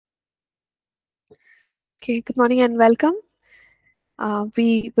Okay, good morning and welcome.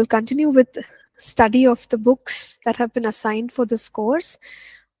 We will continue with study of the books that have been assigned for this course.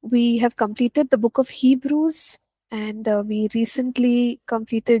 We have completed the book of Hebrews and we recently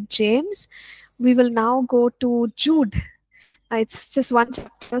completed James. We will now go to Jude. It's just one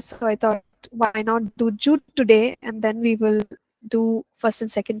chapter, so I thought why not do Jude today and then we will do 1st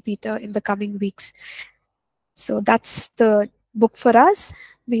and 2nd Peter in the coming weeks. So that's the book for us.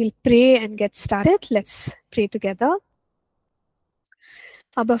 We'll pray and get started. Let's pray together.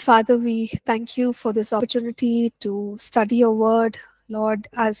 Abba Father, we thank you for this opportunity to study your word, Lord,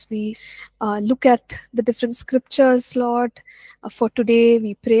 as we look at the different scriptures, Lord. For today,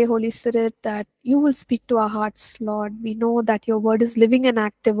 we pray, Holy Spirit, that you will speak to our hearts, Lord. We know that your word is living and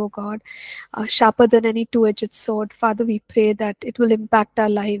active, O God, sharper than any two-edged sword. Father, we pray that it will impact our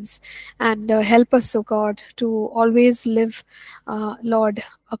lives and help us, O God, to always live, Lord,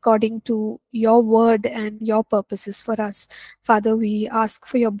 according to your word and your purposes for us. Father, we ask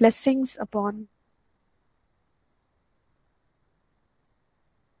for your blessings upon.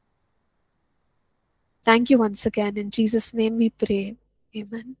 Thank you once again. In Jesus' name we pray.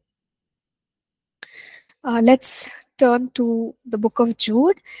 Amen. Let's turn to the book of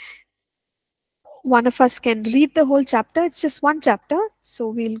Jude. One of us can read the whole chapter. It's just one chapter, so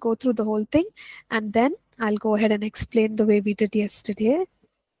we'll go through the whole thing and then I'll go ahead and explain the way we did yesterday.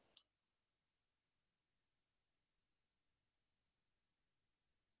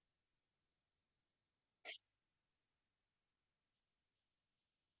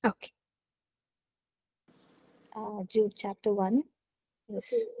 Okay. Jude chapter 1.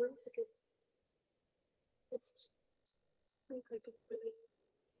 Yes.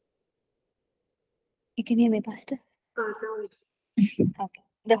 You can hear me, Pastor? Okay.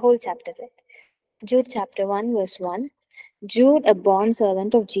 The whole chapter, right? Jude chapter 1, verse 1. Jude, a bond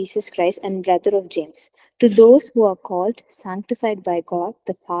servant of Jesus Christ and brother of James, to those who are called, sanctified by God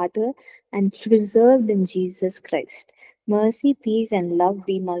the Father, and preserved in Jesus Christ. Mercy, peace, and love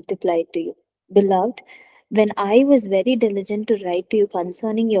be multiplied to you. Beloved, when I was very diligent to write to you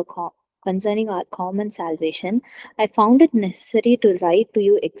concerning our common salvation, I found it necessary to write to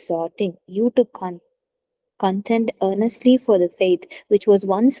you exhorting you to contend earnestly for the faith which was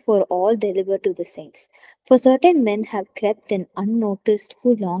once for all delivered to the saints. For certain men have crept in unnoticed,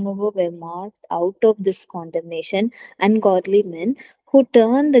 who long ago were marked out of this condemnation, ungodly men who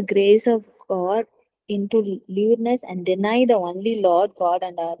turn the grace of God into lewdness and deny the only Lord God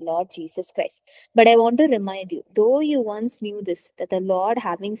and our Lord Jesus Christ. But I want to remind you, though you once knew this, that the Lord,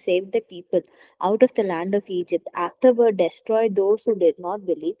 having saved the people out of the land of Egypt, afterward destroyed those who did not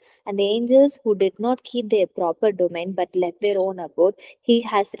believe, and the angels who did not keep their proper domain but left their own abode, he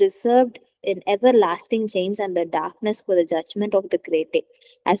has reserved in everlasting chains under darkness for the judgment of the great day.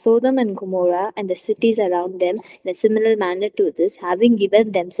 As Sodom and Gomorrah and the cities around them, in a similar manner to this, having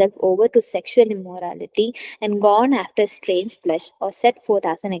given themselves over to sexual immorality and gone after strange flesh, are set forth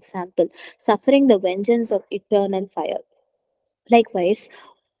as an example, suffering the vengeance of eternal fire. Likewise,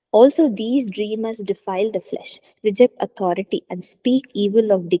 also, these dreamers defile the flesh, reject authority, and speak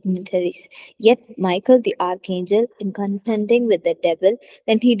evil of dignitaries. Yet Michael the archangel, in contending with the devil,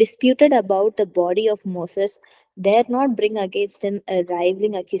 when he disputed about the body of Moses, dared not bring against him a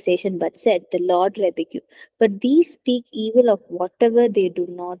rivaling accusation, but said, "The Lord rebuke you." But these speak evil of whatever they do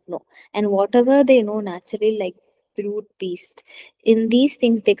not know, and whatever they know naturally, like brute beasts. In these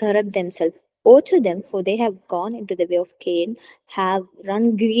things they corrupt themselves. Woe to them, for they have gone into the way of Cain, have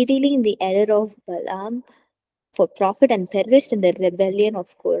run greedily in the error of Balaam for profit, and perished in the rebellion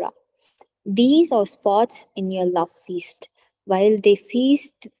of Korah. These are spots in your love feast, while they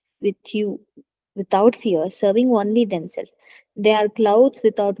feast with you without fear, serving only themselves. They are clouds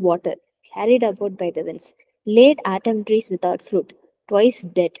without water, carried about by the winds, late autumn trees without fruit, twice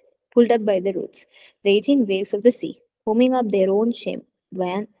dead, pulled up by the roots, raging waves of the sea, foaming up their own shame,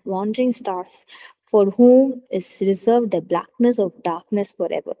 wandering stars, for whom is reserved the blackness of darkness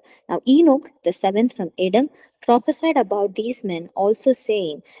forever. Now Enoch, the seventh from Adam, prophesied about these men, also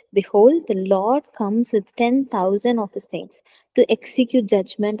saying, "Behold, the Lord comes with 10,000 of his saints to execute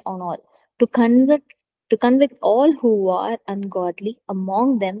judgment on all, to convict all who are ungodly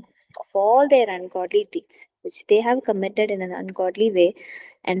among them of all their ungodly deeds, which they have committed in an ungodly way,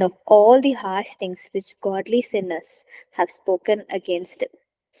 and of all the harsh things which godly sinners have spoken against him."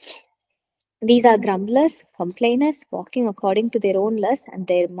 These are grumblers, complainers, walking according to their own lust, and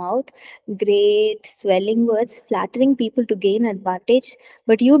their mouth great swelling words, flattering people to gain advantage.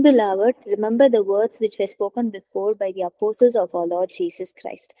 But you, beloved, remember the words which were spoken before by the apostles of our Lord Jesus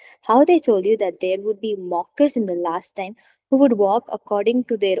Christ, how they told you that there would be mockers in the last time, who would walk according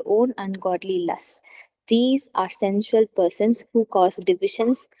to their own ungodly lusts. These are sensual persons who cause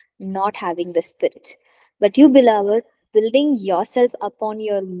divisions, not having the Spirit. But you, beloved, building yourself upon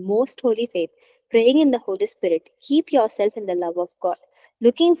your most holy faith, praying in the Holy Spirit, keep yourself in the love of God,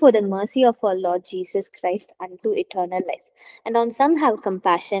 looking for the mercy of our Lord Jesus Christ unto eternal life. And on some have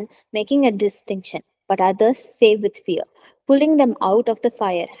compassion, making a distinction, but others save with fear, pulling them out of the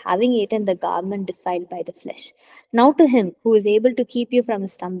fire, having eaten the garment defiled by the flesh. Now to him who is able to keep you from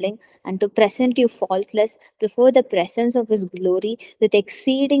stumbling and to present you faultless before the presence of his glory with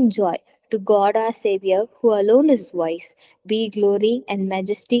exceeding joy, to God our Savior, who alone is wise, be glory and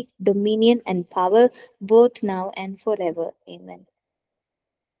majesty, dominion and power, both now and forever. Amen.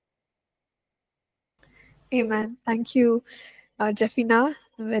 Amen. Thank you, Jeffina.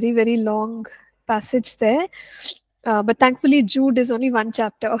 A very, very long passage there. But thankfully, Jude is only one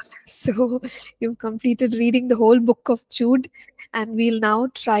chapter. So you've completed reading the whole book of Jude. And we'll now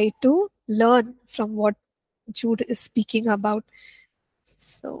try to learn from what Jude is speaking about.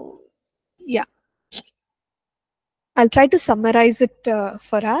 So, yeah, I'll try to summarize it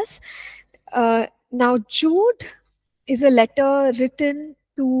for us. Now, Jude is a letter written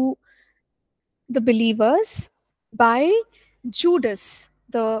to the believers by Judas.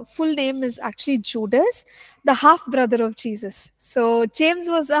 The full name is actually Judas, the half brother of Jesus. So James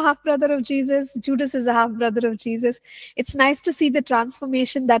was a half brother of Jesus. Judas is a half brother of Jesus. It's nice to see the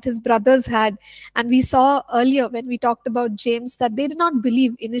transformation that his brothers had. And we saw earlier when we talked about James that they did not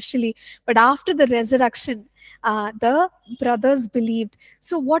believe initially, but after the resurrection, the brothers believed.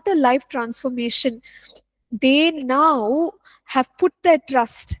 So, what a life transformation! They now have put their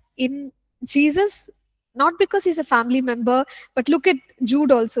trust in Jesus, not because he's a family member, but look at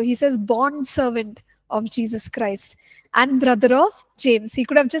Jude also. He says, bond servant of Jesus Christ and brother of James. He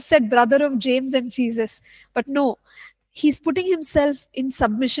could have just said brother of James and Jesus, but no. He's putting himself in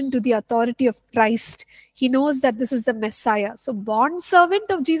submission to the authority of Christ. He knows that this is the Messiah. So, bond servant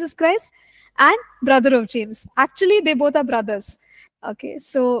of Jesus Christ and brother of James. Actually, they both are brothers. Okay,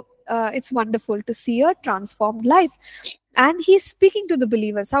 so it's wonderful to see a transformed life. And he's speaking to the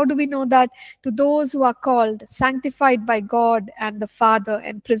believers. How do we know that? To those who are called, sanctified by God and the Father,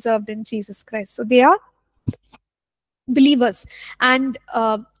 and preserved in Jesus Christ. So they are believers. And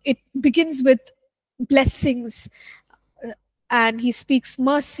it begins with blessings. And he speaks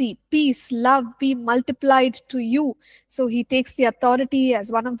mercy, peace, love be multiplied to you. So he takes the authority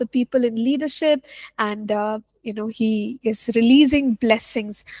as one of the people in leadership, and he is releasing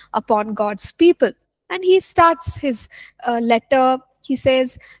blessings upon God's people. And he starts his letter. He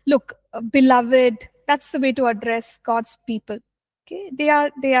says, look, beloved, that's the way to address God's people. Okay, they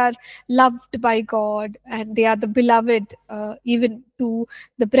are loved by God, and they are the beloved, even to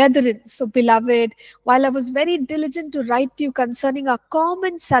the brethren. So, beloved, while I was very diligent to write to you concerning our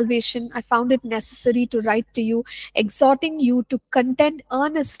common salvation, I found it necessary to write to you, exhorting you to contend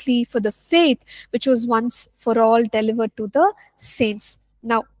earnestly for the faith which was once for all delivered to the saints.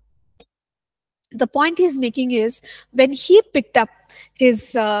 Now, the point he's making is, when he picked up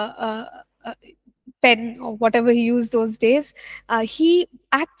his pen or whatever he used those days, he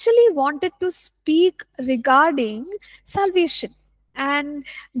actually wanted to speak regarding salvation and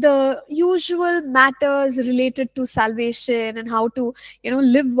the usual matters related to salvation and how to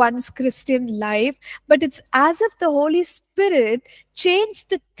live one's Christian life. But it's as if the Holy Spirit changed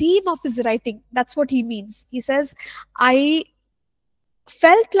the theme of his writing. That's what he means. He says, I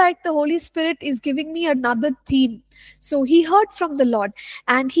felt like the Holy Spirit is giving me another theme. So he heard from the Lord,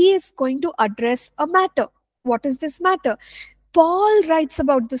 and he is going to address a matter. What is this matter? Paul writes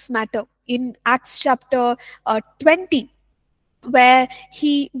about this matter in Acts chapter 20, where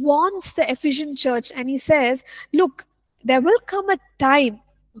he warns the Ephesian church, and he says, look, there will come a time,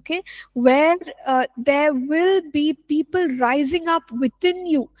 okay, where there will be people rising up within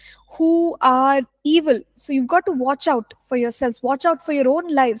you who are evil. So you've got to watch out for yourselves, watch out for your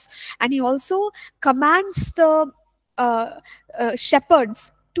own lives. And he also commands the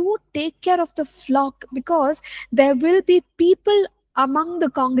shepherds to take care of the flock, because there will be people among the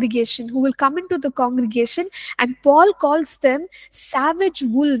congregation who will come into the congregation, and Paul calls them savage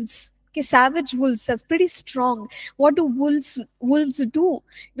wolves. Okay, savage wolves, that's pretty strong. What do wolves do?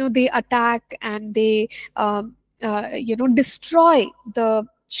 They attack, and they destroy the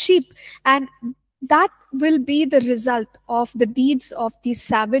sheep, and that will be the result of the deeds of these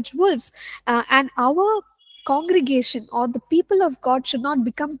savage wolves. And our congregation or the people of God should not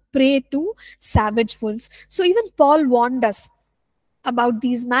become prey to savage wolves. So even Paul warned us about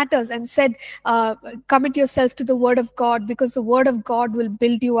these matters and said, commit yourself to the word of God, because the word of God will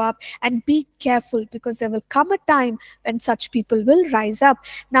build you up, and be careful, because there will come a time when such people will rise up.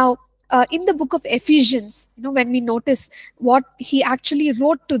 Now, in the book of Ephesians, when we notice what he actually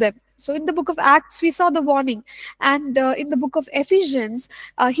wrote to them. So in the book of Acts we saw the warning, and in the book of Ephesians,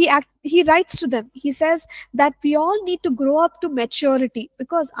 he writes to them. He says that we all need to grow up to maturity,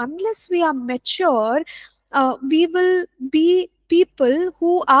 because unless we are mature, we will be people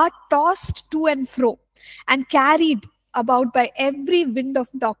who are tossed to and fro and carried about by every wind of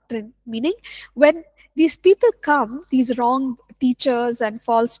doctrine. Meaning, when these people come, these wrong teachers and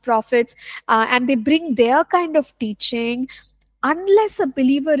false prophets, and they bring their kind of teaching, unless a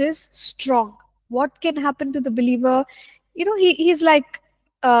believer is strong, what can happen to the believer? He's like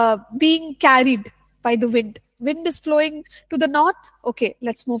being carried by the wind. Wind is flowing to the north, okay,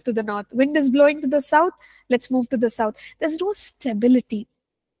 let's move to the north. Wind is blowing to the south, let's move to the south. There's no stability,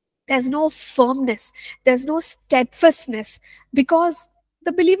 there's no firmness, there's no steadfastness, because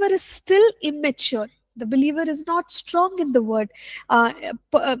the believer is still immature. The believer is not strong in the word.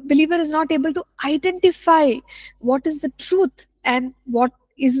 Believer is not able to identify what is the truth and what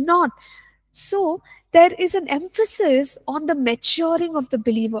is not. So there is an emphasis on the maturing of the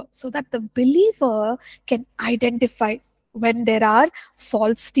believer, so that the believer can identify when there are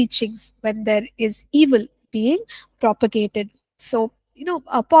false teachings, when there is evil being propagated. So,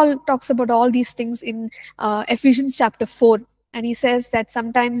 Paul talks about all these things in Ephesians chapter 4. And he says that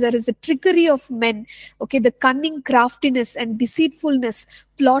sometimes there is a trickery of men, okay, the cunning craftiness and deceitfulness,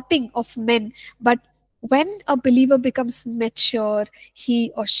 plotting of men. But when a believer becomes mature,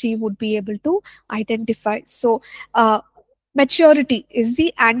 he or she would be able to identify. So, maturity is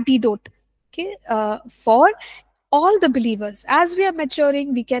the antidote, okay, for all the believers. As we are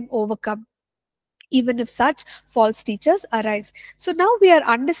maturing, we can overcome, even if such false teachers arise. So now we are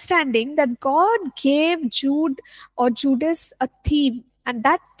understanding that God gave Jude or Judas a theme, and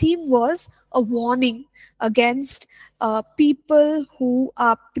that theme was a warning against people who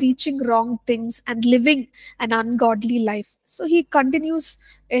are preaching wrong things and living an ungodly life. So he continues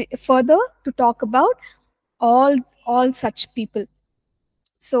further to talk about all such people.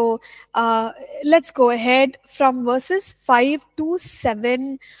 So let's go ahead from verses 5 to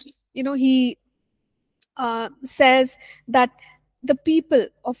 7. He says that the people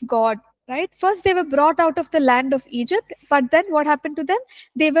of God, right? First, they were brought out of the land of Egypt, but then what happened to them?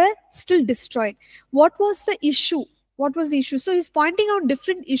 They were still destroyed. What was the issue? What was the issue? So he's pointing out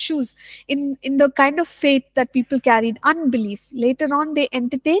different issues in the kind of faith that people carried. Unbelief. Later on, they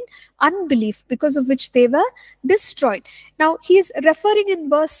entertained unbelief, because of which they were destroyed. Now, he's referring in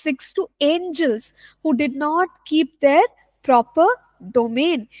verse 6 to angels who did not keep their proper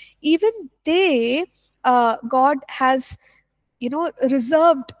domain. Even they, God has,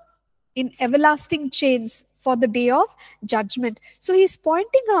 reserved in everlasting chains for the day of judgment. So he's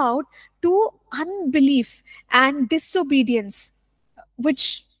pointing out to unbelief and disobedience,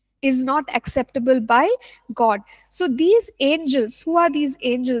 which is not acceptable by God. So these angels, who are these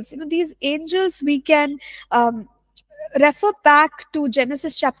angels? These angels, we can refer back to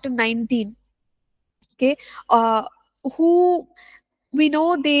Genesis chapter 19. Okay, who we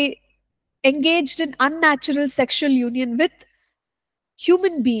know they engaged in unnatural sexual union with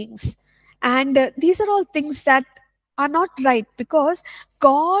human beings. And these are all things that are not right, because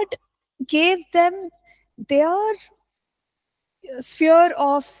God gave them their sphere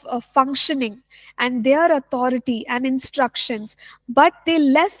of functioning and their authority and instructions, but they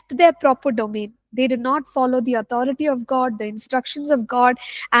left their proper domain. They did not follow the authority of God, the instructions of God,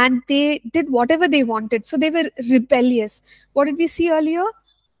 and they did whatever they wanted. So they were rebellious. What did we see earlier?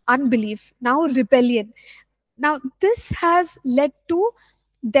 Unbelief. Now rebellion. Now this has led to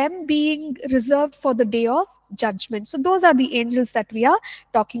them being reserved for the day of judgment. So those are the angels that we are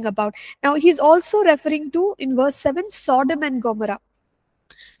talking about. Now he's also referring to, in verse 7, Sodom and Gomorrah.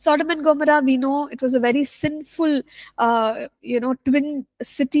 Sodom and Gomorrah, we know it was a very sinful, twin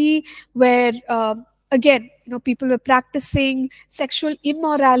city where, again, people were practicing sexual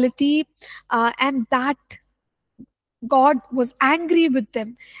immorality, and that God was angry with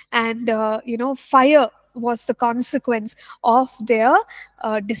them, and fire was the consequence of their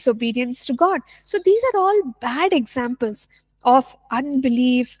disobedience to God. So these are all bad examples of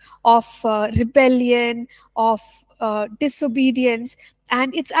unbelief, of rebellion, of disobedience.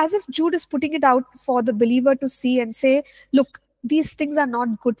 And it's as if Jude is putting it out for the believer to see and say, look, these things are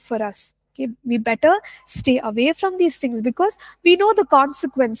not good for us. Okay, we better stay away from these things, because we know the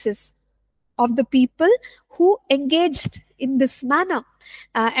consequences of the people who engaged in this manner.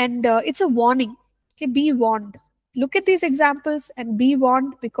 And it's a warning. Okay, be warned. Look at these examples and be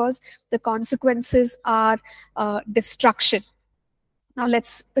warned, because the consequences are destruction. Now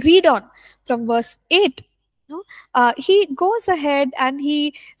let's read on from verse 8. No? He goes ahead and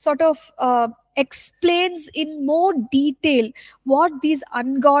he sort of explains in more detail what these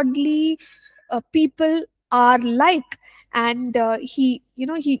ungodly people are like, and he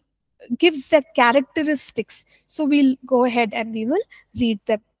gives their characteristics. So we'll go ahead and we will read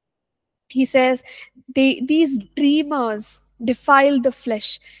them. He says, these dreamers defile the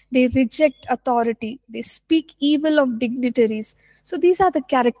flesh, they reject authority, they speak evil of dignitaries. So these are the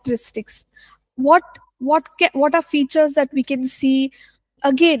characteristics. What are features that we can see?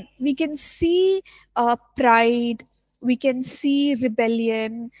 Again, we can see pride, we can see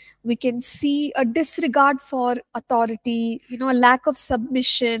rebellion, we can see a disregard for authority, a lack of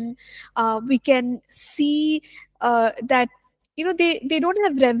submission. We can see that they don't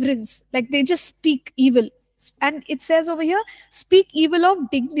have reverence, like they just speak evil. And it says over here, speak evil of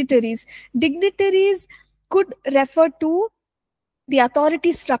dignitaries. Dignitaries could refer to the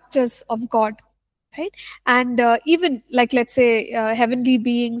authority structures of God, right? And even, like, let's say heavenly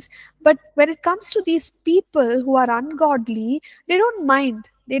beings. But when it comes to these people who are ungodly, they don't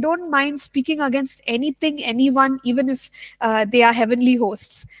mind speaking against anything, anyone, even if they are heavenly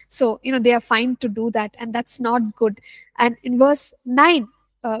hosts. So they are fine to do that, and that's not good. And in verse 9,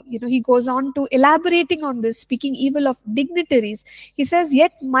 he goes on to elaborating on this, speaking evil of dignitaries. He says,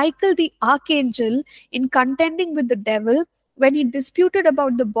 yet Michael the archangel, in contending with the devil, when he disputed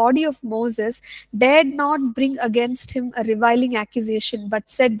about the body of Moses, dared not bring against him a reviling accusation, but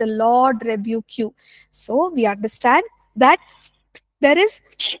said, the Lord rebuke you. So we understand that there is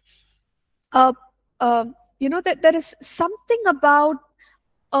a, that there is something about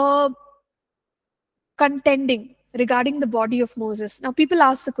contending regarding the body of Moses. Now people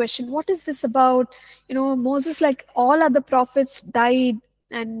ask the question, what is this about? Moses, like all other prophets, died,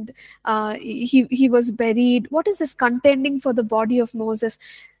 and he was buried. What is this contending for the body of Moses?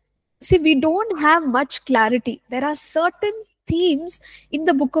 See, we don't have much clarity. There are certain themes in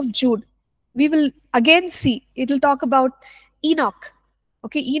the book of Jude. We will again see, it will talk about Enoch.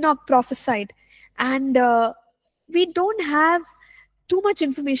 Okay, Enoch prophesied, and we don't have too much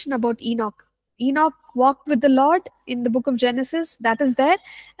information about Enoch. Enoch walked with the Lord in the book of Genesis, that is there,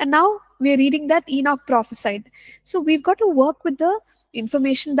 and now we are reading that Enoch prophesied. So we've got to work with the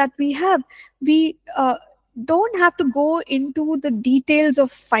information that we have. We don't have to go into the details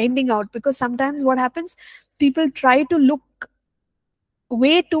of finding out, because sometimes what happens, people try to look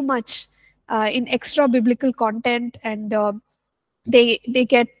way too much in extra biblical content, and they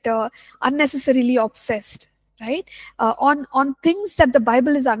get unnecessarily obsessed, right, on things that the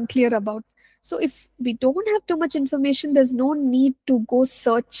Bible is unclear about. So if we don't have too much information, there's no need to go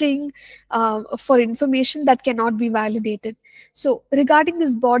searching for information that cannot be validated. So regarding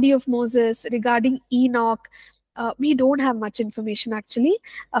this body of Moses, regarding Enoch, we don't have much information actually,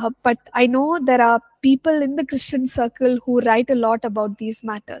 but I know there are people in the Christian circle who write a lot about these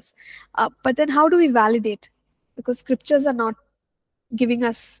matters. But then how do we validate? Because scriptures are not giving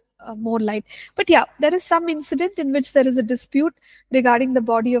us more light. But yeah, there is some incident in which there is a dispute regarding the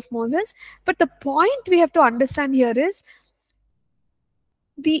body of Moses. But the point we have to understand here is,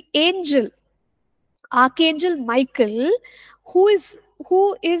 the archangel Michael, who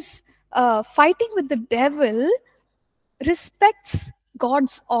is fighting with the devil, respects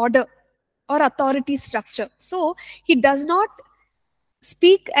God's order or authority structure. So he does not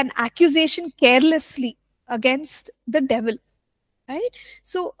speak an accusation carelessly against the devil, right?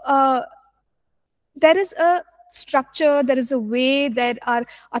 So there is a structure, there is a way, there are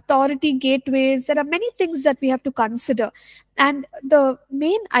authority gateways, there are many things that we have to consider. And the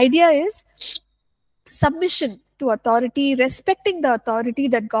main idea is submission to authority, respecting the authority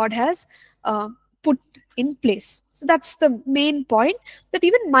that God has put in place. So that's the main point, that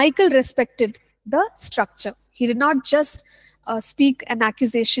even Michael respected the structure. He did not just speak an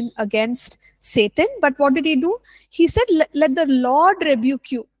accusation against Satan, but what did he do? He said, let the Lord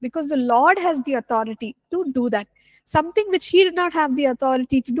rebuke you, because the Lord has the authority to do that. Something which he did not have the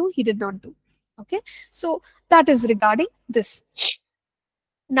authority to do, he did not do. Okay, so that is regarding this.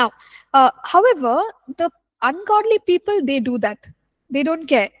 Now, however, the ungodly people, they do that. They don't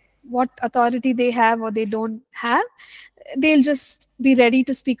care what authority they have or they don't have. They'll just be ready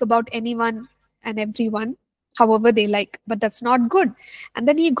to speak about anyone and everyone however they like. But that's not good. And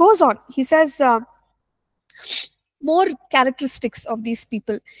then he goes on. He says more characteristics of these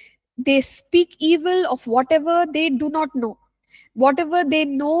people. They speak evil of whatever they do not know. Whatever they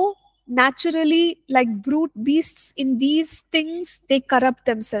know, naturally like brute beasts in these things, they corrupt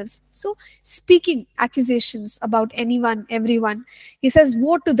themselves. So speaking accusations about anyone, everyone, he says,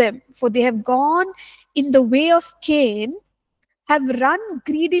 woe to them, for they have gone in the way of Cain, have run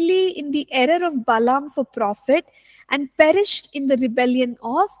greedily in the error of Balaam for profit, and perished in the rebellion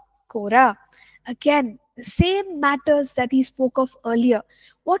of Korah. Again, the same matters that he spoke of earlier.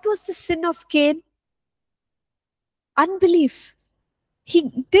 What was the sin of Cain? Unbelief.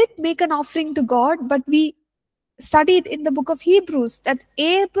 He did make an offering to God, but we studied in the book of Hebrews that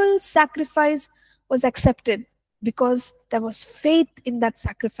Abel's sacrifice was accepted because there was faith in that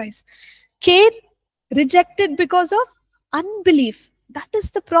sacrifice. Cain rejected because of unbelief. That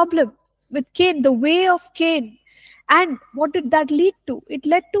is the problem with Cain, the way of Cain. And what did that lead to? It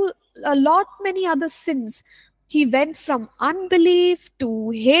led to a lot many other sins. He went from unbelief to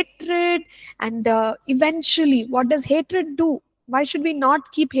hatred, and eventually, what does hatred do? Why should we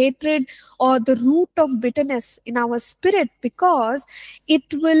not keep hatred or the root of bitterness in our spirit? Because it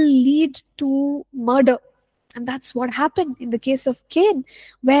will lead to murder. And that's what happened in the case of Cain,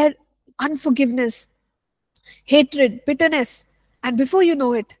 where unforgiveness, hatred, bitterness, and before you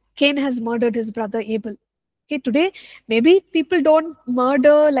know it, Cain has murdered his brother Abel. Okay, today, maybe people don't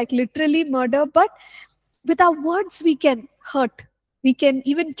murder, like literally murder, but with our words, we can hurt. We can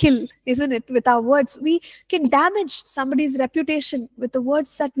even kill, isn't it? With our words, we can damage somebody's reputation with the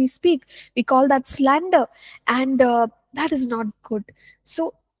words that we speak. We call that slander, and that is not good.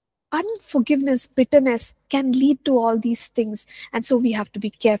 So, unforgiveness, bitterness can lead to all these things, and so we have to be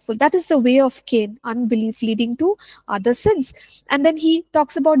careful. That is the way of Cain, unbelief leading to other sins. And then he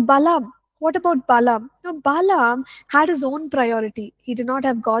talks about Balaam. What about Balaam? Now, Balaam had his own priority. He did not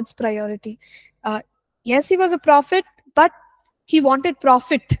have God's priority. Yes, he was a prophet, but he wanted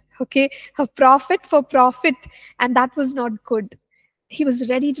profit. Okay, a prophet for profit, and that was not good. He was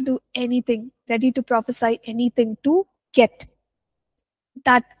ready to do anything, ready to prophesy anything to get.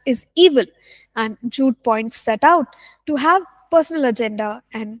 That is evil, and Jude points that out. To have personal agenda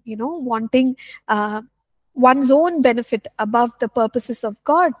and wanting one's own benefit above the purposes of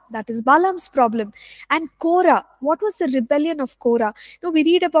God, that is Balaam's problem. And Korah, what was the rebellion of Korah? We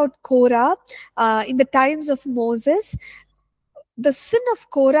read about Korah in the times of Moses. The sin of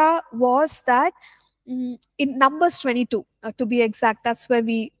Korah was that in Numbers 22, to be exact, that's where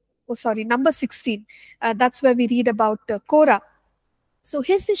Numbers 16, that's where we read about Korah. So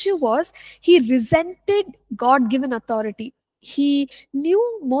his issue was he resented God-given authority. He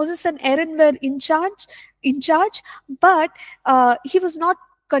knew Moses and Aaron were in charge, but he was not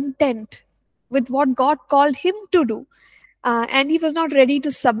content with what God called him to do, and he was not ready to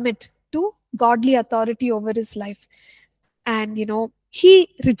submit to godly authority over his life. And he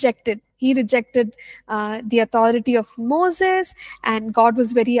rejected the authority of Moses, and God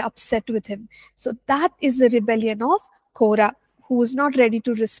was very upset with him. So that is the rebellion of Korah, who was not ready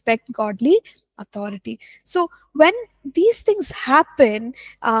to respect godly authority. So when these things happen,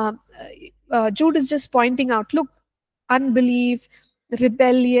 Jude is just pointing out, look, unbelief,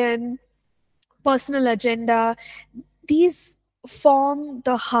 rebellion, personal agenda, these form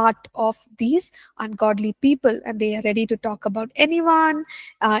the heart of these ungodly people, and they are ready to talk about anyone,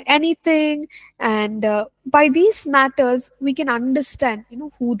 anything, and by these matters we can understand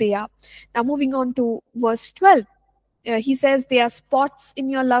who they are. Now moving on to verse 12. He says, they are spots in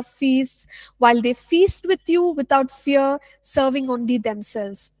your love feasts, while they feast with you without fear, serving only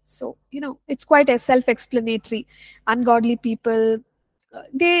themselves. So, it's quite a self-explanatory. Ungodly people,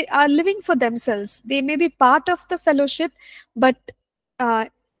 they are living for themselves. They may be part of the fellowship, but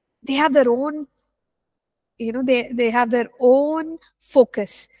they have their own, they have their own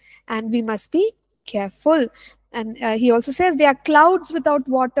focus, and we must be careful. And he also says they are clouds without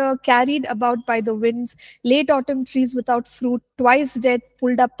water, carried about by the winds, late autumn trees without fruit, twice dead,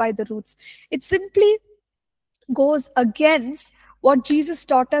 pulled up by the roots. It simply goes against what Jesus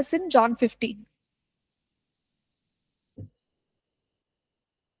taught us in John 15.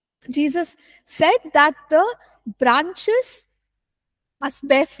 Jesus said that the branches must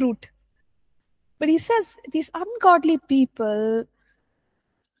bear fruit. But he says these ungodly people,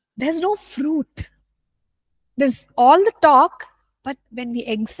 there's no fruit. There's all the talk, but when we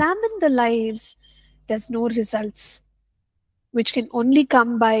examine the lives, there's no results, which can only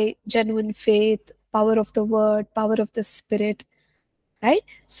come by genuine faith, power of the word, power of the spirit, right?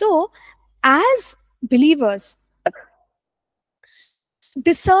 So, as believers,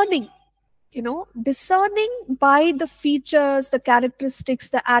 discerning by the features, the characteristics,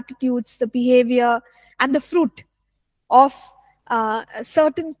 the attitudes, the behavior, and the fruit of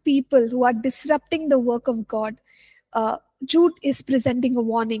certain people who are disrupting the work of God, Jude is presenting a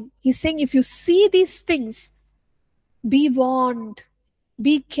warning. He's saying, if you see these things, be warned,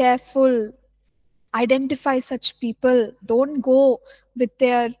 be careful, identify such people, don't go with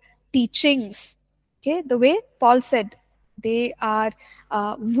their teachings. Okay, the way Paul said, they are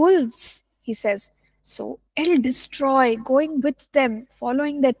wolves, he says. So it'll destroy. Going with them,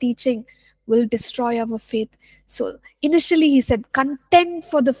 following their teaching, will destroy our faith. So initially he said, contend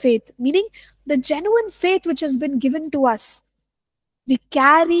for the faith, meaning the genuine faith which has been given to us. We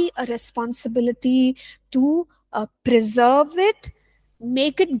carry a responsibility to preserve it,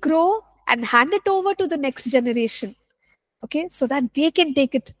 make it grow, and hand it over to the next generation. Okay, so that they can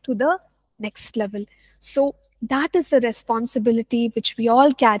take it to the next level. So that is the responsibility which we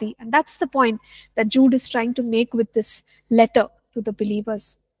all carry. And that's the point that Jude is trying to make with this letter to the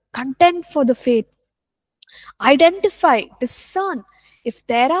believers. Contend for the faith. Identify, discern if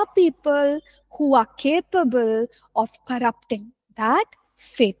there are people who are capable of corrupting that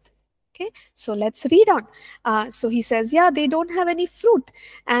faith. Okay, so let's read on. So he says, yeah, they don't have any fruit.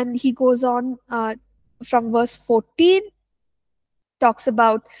 And he goes on from verse 14, talks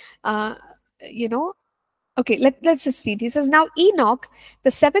about, uh, you know, okay, let's just read. He says, now Enoch,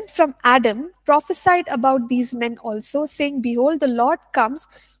 the seventh from Adam, prophesied about these men also, saying, behold, the Lord comes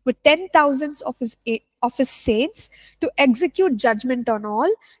with 10,000s of his saints to execute judgment on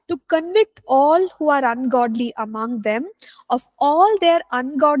all, to convict all who are ungodly among them of all their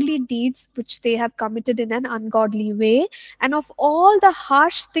ungodly deeds which they have committed in an ungodly way, and of all the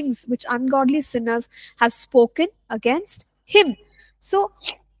harsh things which ungodly sinners have spoken against him. So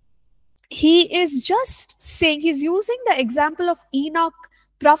he is just saying, he's using the example of Enoch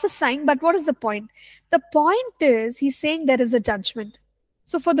prophesying, but what is the point? The point is, he's saying there is a judgment.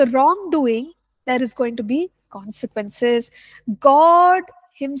 So for the wrongdoing, there is going to be consequences. God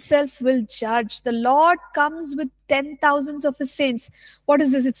himself will judge. The Lord comes with 10,000s of his saints. What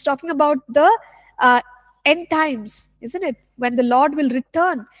is this? It's talking about the uh, end times, isn't it? When the Lord will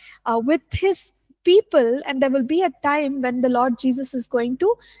return with his people, and there will be a time when the Lord Jesus is going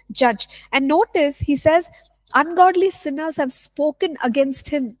to judge. And notice he says, ungodly sinners have spoken against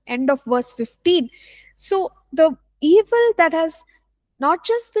him. End of verse 15. So the evil that has not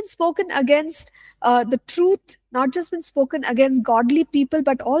just been spoken against the truth, not just been spoken against godly people,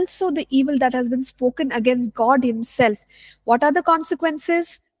 but also the evil that has been spoken against God himself. What are the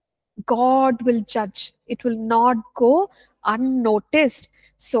consequences? God will judge. It will not go unnoticed.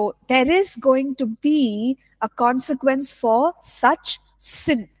 So there is going to be a consequence for such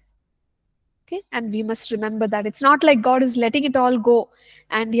sin. Okay, and we must remember that it's not like God is letting it all go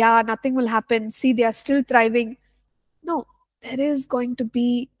and yeah, nothing will happen. See, they are still thriving. No, there is going to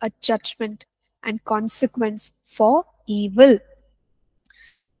be a judgment and consequence for evil.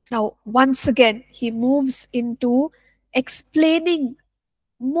 Now, once again, he moves into explaining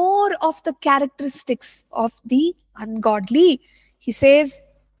more of the characteristics of the ungodly. He says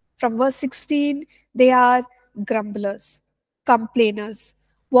from verse 16, they are grumblers, complainers,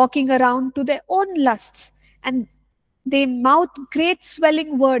 walking around to their own lusts, and they mouth great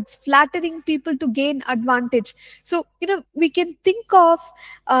swelling words, flattering people to gain advantage. So, we can think of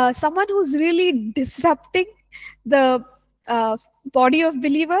someone who's really disrupting the uh, body of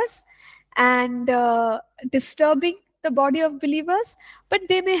believers and disturbing the body of believers, but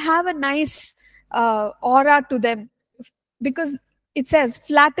they may have a nice aura to them, because it says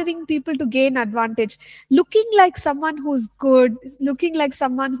flattering people to gain advantage, looking like someone who's good, looking like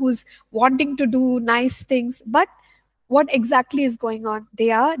someone who's wanting to do nice things, but what exactly is going on?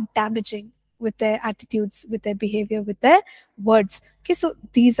 They are damaging with their attitudes, with their behavior, with their words. Okay, so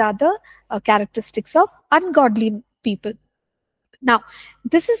these are the characteristics of ungodly people. Now,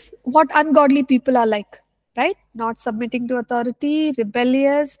 this is what ungodly people are like, right? Not submitting to authority,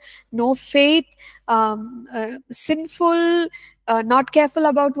 rebellious, no faith, sinful, not careful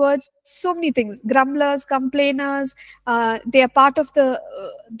about words, so many things. Grumblers, complainers, they are part of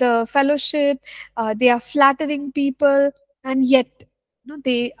the fellowship, they are flattering people, and yet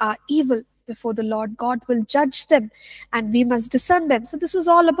they are evil before the Lord. God will judge them, and we must discern them. So this was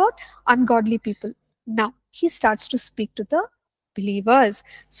all about ungodly people. Now, he starts to speak to the believers.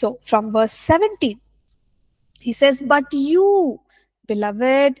 So from verse 17, he says, but you,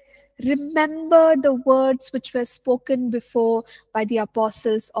 beloved, remember the words which were spoken before by the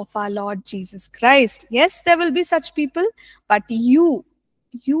apostles of our Lord Jesus Christ. Yes, there will be such people, but you,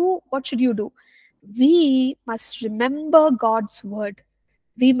 what should you do? We must remember God's word.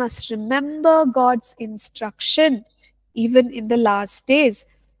 We must remember God's instruction, even in the last days.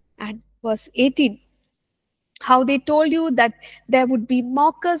 And verse 18, how they told you that there would be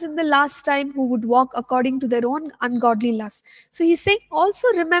mockers in the last time who would walk according to their own ungodly lusts. So he's saying, also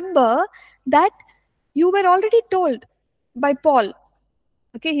remember that you were already told by Paul.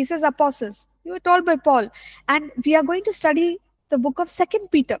 Okay, he says apostles. You were told by Paul. And we are going to study the book of Second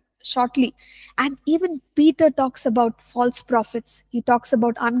Peter shortly. And even Peter talks about false prophets. He talks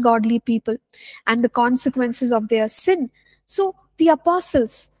about ungodly people and the consequences of their sin. So the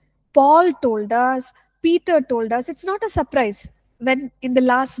apostles, Paul told us, Peter told us, it's not a surprise when in the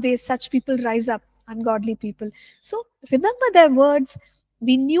last days such people rise up, ungodly people. So remember their words.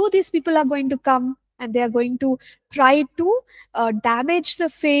 We knew these people are going to come and they are going to try to damage the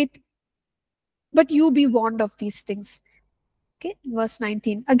faith, but you be warned of these things. Okay, verse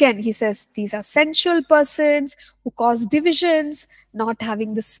 19. Again, he says, these are sensual persons who cause divisions, not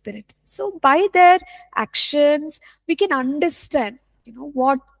having the Spirit. So by their actions, we can understand,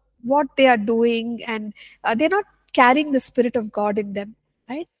 what they are doing, and they're not carrying the Spirit of God in them,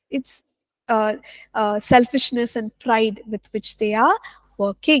 right? It's uh, selfishness and pride with which they are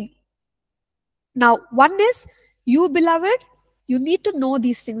working. Now, one is, you beloved, you need to know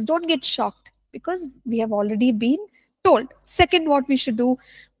these things. Don't get shocked because we have already been told. Second, what we should do,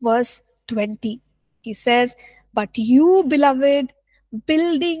 verse 20. He says, but you, beloved,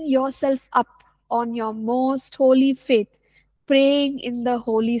 building yourself up on your most holy faith, praying in the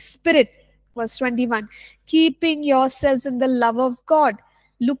Holy Spirit. Verse 21. Keeping yourselves in the love of God,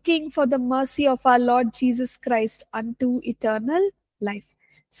 looking for the mercy of our Lord Jesus Christ unto eternal life.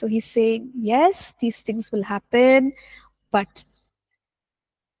 So he's saying, yes, these things will happen, but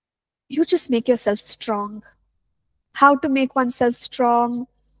you just make yourself strong. How to make oneself strong?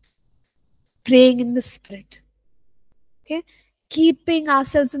 Praying in the Spirit. Okay? Keeping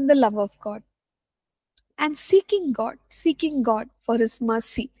ourselves in the love of God. And seeking God for His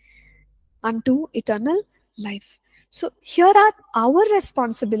mercy unto eternal life. So here are our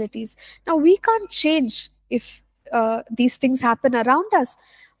responsibilities. Now we can't change if these things happen around us,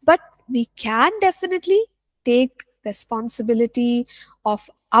 but we can definitely take responsibility of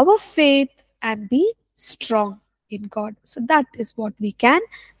our faith and be strong in God. So that is what we can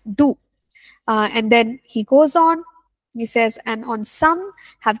do. And then he goes on, he says, and on some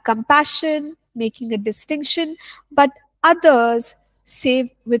have compassion, making a distinction, but others save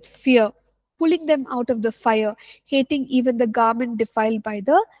with fear, pulling them out of the fire, hating even the garment defiled by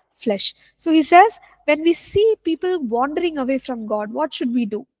the flesh. So he says, when we see people wandering away from God, what should we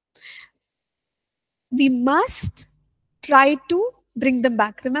do? We must try to bring them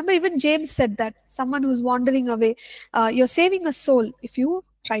back. Remember, even James said that someone who's wandering away, you're saving a soul if you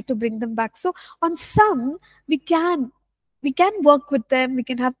try to bring them back. So on some, we can work with them, we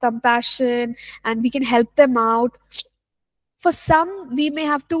can have compassion, and we can help them out. For some, we may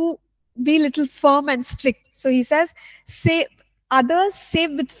have to be a little firm and strict. So he says, say others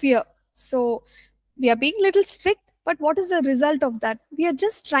save with fear. So we are being a little strict, but what is the result of that? We are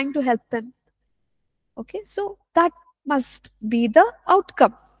just trying to help them. Okay, so that must be the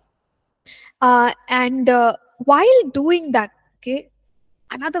outcome. And while doing that, okay,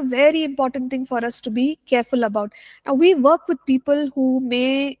 another very important thing for us to be careful about. Now, we work with people who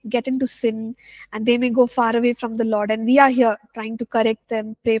may get into sin and they may go far away from the Lord, and we are here trying to correct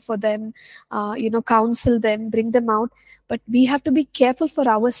them, pray for them, counsel them, bring them out. But we have to be careful for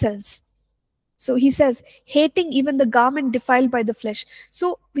ourselves. So he says, hating even the garment defiled by the flesh.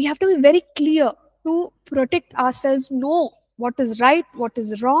 So we have to be very clear to protect ourselves, know what is right, what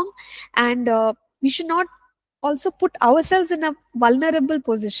is wrong, and we should not also put ourselves in a vulnerable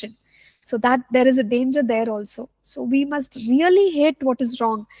position. So that there is a danger there also. So we must really hate what is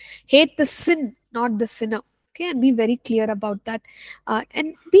wrong, hate the sin, not the sinner. Okay, and be very clear about that.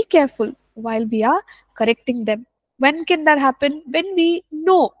 And be careful while we are correcting them. When can that happen? When we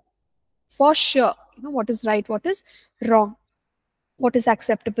know for sure, what is right, what is wrong, what is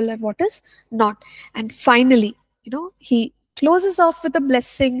acceptable and what is not. And finally, he closes off with a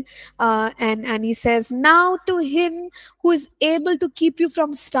blessing, and he says, now to him who is able to keep you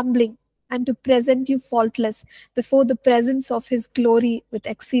from stumbling and to present you faultless before the presence of his glory with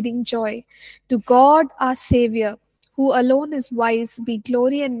exceeding joy, to God our Savior, who alone is wise, be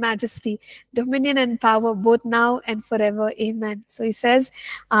glory and majesty, dominion and power, both now and forever. Amen. So he says,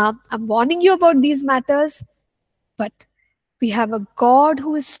 I'm warning you about these matters, but we have a God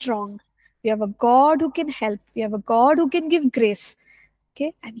who is strong. We have a God who can help. We have a God who can give grace.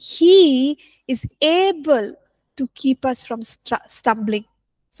 Okay, and He is able to keep us from stumbling.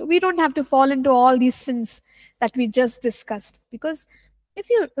 So we don't have to fall into all these sins that we just discussed. Because if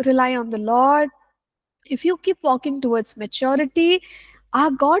you rely on the Lord, if you keep walking towards maturity, our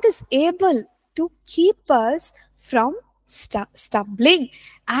God is able to keep us from stumbling.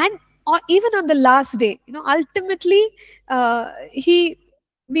 And or even on the last day, ultimately, he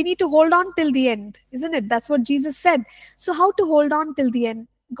we need to hold on till the end, isn't it? That's what Jesus said. So how to hold on till the end?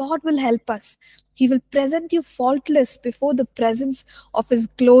 God will help us. He will present you faultless before the presence of his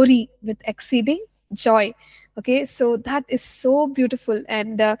glory with exceeding joy. Okay, so that is so beautiful.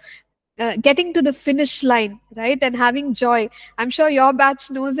 And getting to the finish line, right, and having joy. I'm sure your batch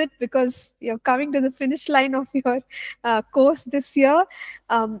knows it, because you're coming to the finish line of your course this year,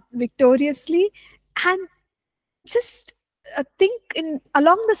 victoriously. And just think in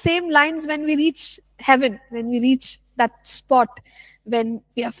along the same lines, when we reach heaven, when we reach that spot, when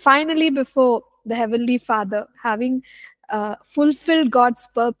we are finally before the heavenly Father, having fulfilled God's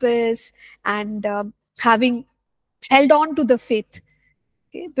purpose, and having held on to the faith,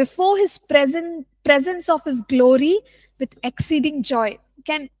 okay, before his presence of his glory with exceeding joy.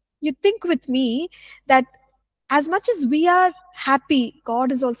 Can you think with me that as much as we are happy,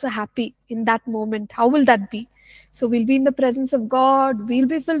 God is also happy in that moment? How will that be? So we'll be in the presence of God, we'll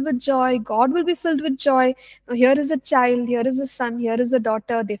be filled with joy, God will be filled with joy. Now, here is a child, here is a son, here is a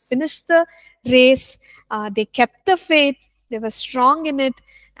daughter. They finished the race, they kept the faith, they were strong in it,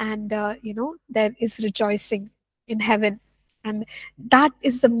 and there is rejoicing in heaven. And that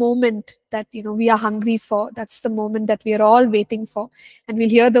is the moment that we are hungry for. That's the moment that we are all waiting for. And we'll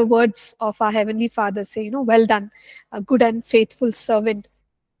hear the words of our heavenly Father say, well done, a good and faithful servant.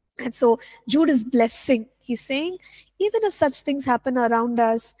 And so Jude is blessing. He's saying, even if such things happen around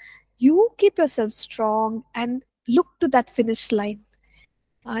us, you keep yourself strong and look to that finish line,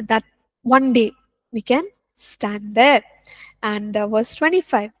 that one day we can stand there. And verse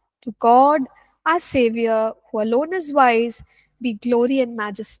 25, to God, our Savior, who alone is wise, be glory and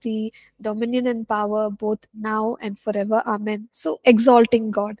majesty, dominion and power, both now and forever. Amen. So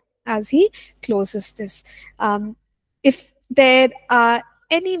exalting God as he closes this. If there are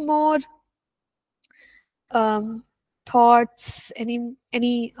any more um, thoughts,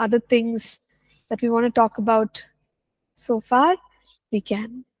 any other things that we want to talk about so far, we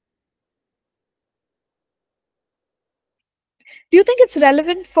can. Do you think it's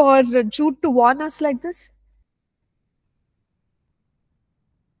relevant for Jude to warn us like this?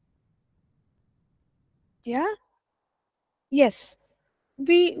 Yeah. Yes,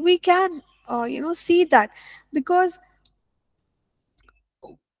 we can see that, because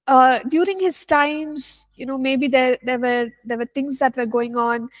during his times, maybe there were things that were going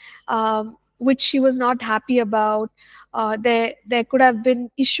on, which he was not happy about. There could have been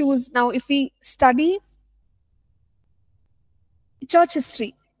issues. Now, if we study church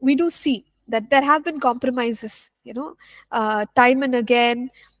history, we do see that there have been compromises. Time and again,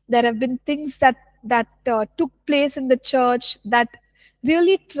 there have been things that took place in the church that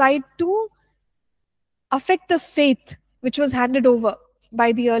really tried to affect the faith which was handed over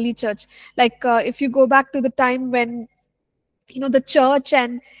by the early church. Like, if you go back to the time when the church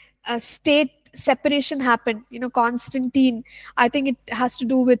and state separation happened, Constantine, I think it has to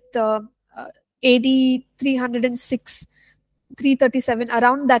do with AD 306, 337,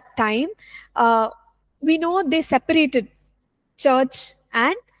 around that time. We know they separated church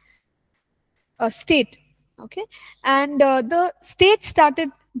and state. Okay. And the state started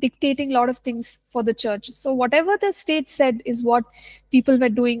dictating a lot of things for the church. So whatever the state said is what people were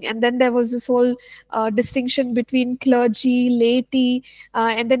doing. And then there was this whole distinction between clergy, laity,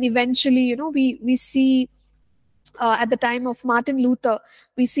 and then eventually, we see at the time of Martin Luther,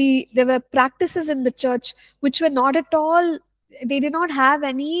 we see there were practices in the church which were not at all, they did not have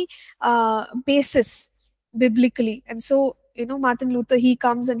any basis biblically. And so, Martin Luther, he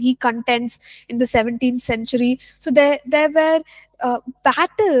comes and he contends in the 17th century. So there were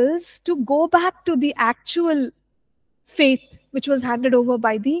battles to go back to the actual faith which was handed over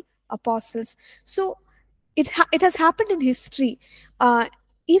by the apostles. So it has happened in history.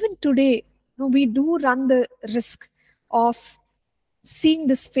 Even today, we do run the risk of seeing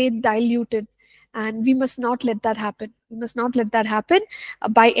this faith diluted, and we must not let that happen. We must not let that happen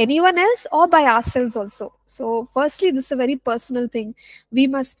by anyone else or by ourselves also. So firstly, this is a very personal thing. We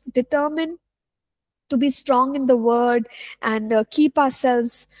must determine to be strong in the word, and keep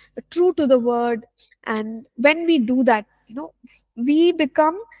ourselves true to the word. And when we do that, we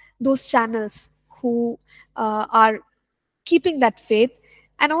become those channels who are keeping that faith.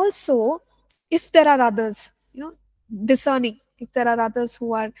 And also, if there are others, discerning, if there are others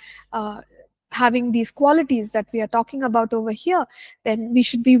who are uh, having these qualities that we are talking about over here, then we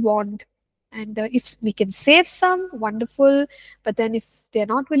should be warned. And if we can save some, wonderful. But then if they're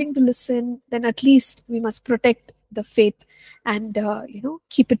not willing to listen, then at least we must protect the faith and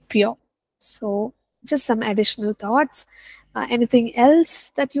keep it pure. So just some additional thoughts. Anything else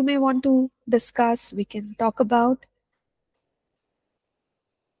that you may want to discuss, we can talk about.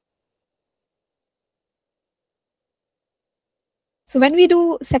 So when we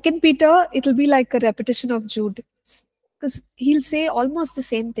do 2 Peter, it'll be like a repetition of Jude, because he'll say almost the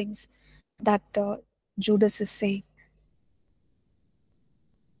same things that Judas is saying.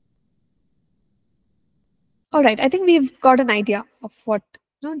 All right, I think we've got an idea of what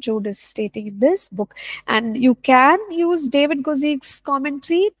Jude is stating in this book. And you can use David Gozik's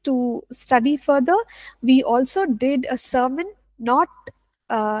commentary to study further. We also did a sermon not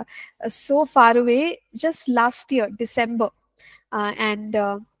so far away, just last year, December. And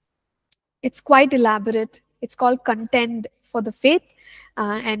it's quite elaborate. It's called Contend for the Faith.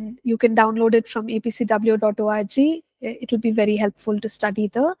 And you can download it from apcw.org. It'll be very helpful to study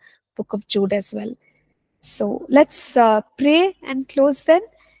the book of Jude as well. So let's pray and close then.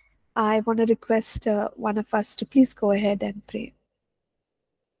 I want to request one of us to please go ahead and pray.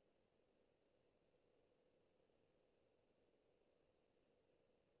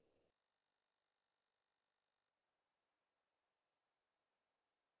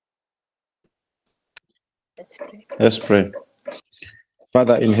 Let's pray. Let's pray.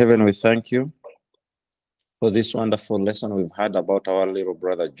 Father in heaven, we thank you for this wonderful lesson we've had about our little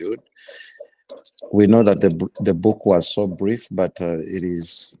brother Jude. We know that the book was so brief, but it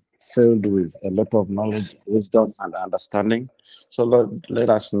is filled with a lot of knowledge, wisdom, and understanding. So Lord, let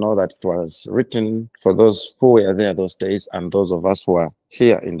us know that it was written for those who were there those days and those of us who are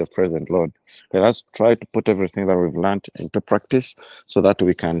here in the present, Lord. Let us try to put everything that we've learned into practice so that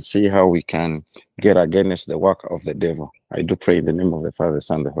we can see how we can get against the work of the devil. I do pray in the name of the Father, the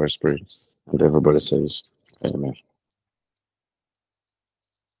Son, and the Holy Spirit. And everybody says, Amen.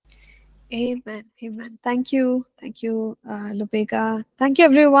 Amen. Amen. Thank you. Thank you, Lubega. Thank you,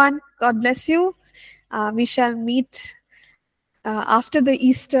 everyone. God bless you. We shall meet after the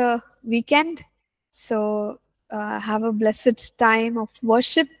Easter weekend. So have a blessed time of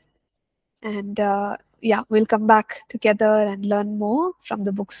worship. And yeah, we'll come back together and learn more from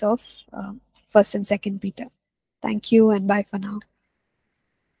the books of 1st and 2nd Peter. Thank you and bye for now.